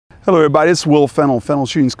Hello everybody, it's Will Fennell, Fennell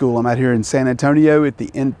Shooting School. I'm out here in San Antonio at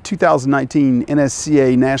the 2019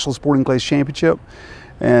 NSCA National Sporting Clays Championship.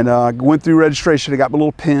 And I went through registration, I got my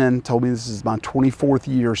little pin, told me this is my 24th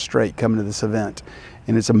year straight coming to this event.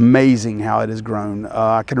 And it's amazing how it has grown.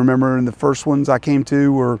 I can remember in the first ones I came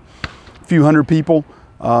to were a few hundred people,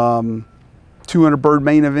 200 bird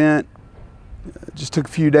main event. It just took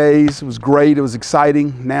a few days, it was great, it was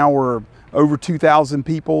exciting. Now we're over 2,000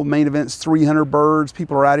 people, main events 300 birds.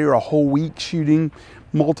 People are out here a whole week shooting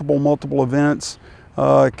multiple events.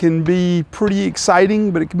 It can be pretty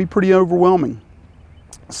exciting, but it can be pretty overwhelming.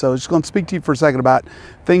 So I'm just going to speak to you for a second about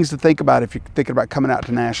things to think about if you're thinking about coming out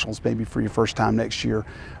to nationals maybe for your first time next year.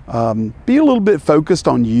 Be a little bit focused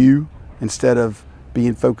on you instead of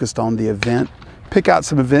being focused on the event. Pick out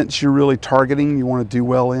some events you're really targeting, you want to do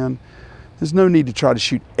well in. There's no need to try to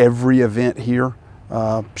shoot every event here.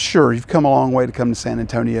 Sure, you've come a long way to come to San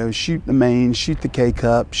Antonio, shoot the main, shoot the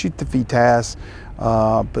K-Cup, shoot the FITAS,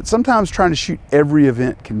 but sometimes trying to shoot every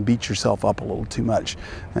event can beat yourself up a little too much.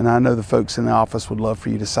 And I know the folks in the office would love for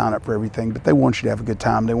you to sign up for everything, but they want you to have a good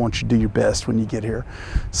time. They want you to do your best when you get here.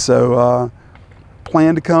 So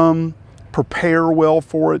plan to come, prepare well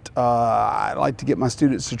for it. I like to get my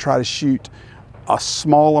students to try to shoot a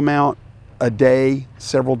small amount a day,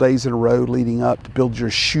 several days in a row leading up to build your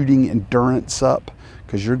shooting endurance up,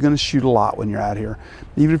 because you're going to shoot a lot when you're out here.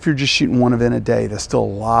 Even if you're just shooting one event a day, that's still a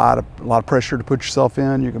lot of pressure to put yourself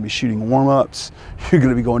in. You're going to be shooting warm-ups. You're going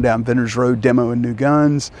to be going down Vendors Road demoing new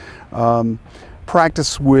guns.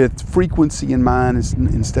 Practice with frequency in mind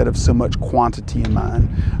instead of so much quantity in mind.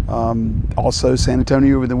 Also, San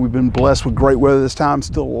Antonio, we've been blessed with great weather this time.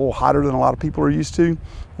 Still a little hotter than a lot of people are used to.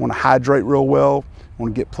 Want to hydrate real well.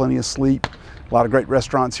 Want to get plenty of sleep. A lot of great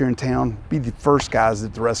restaurants here in town. Be the first guys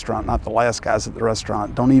at the restaurant, not the last guys at the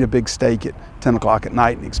restaurant. Don't eat a big steak at 10 o'clock at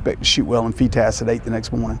night and expect to shoot well in FITAS at 8 the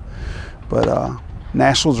next morning. But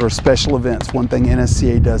nationals are special events. One thing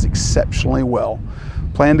NSCA does exceptionally well.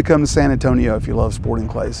 Plan to come to San Antonio if you love sporting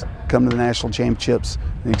clays. Come to the National Championships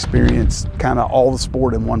and experience kind of all the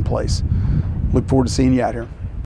sport in one place. Look forward to seeing you out here.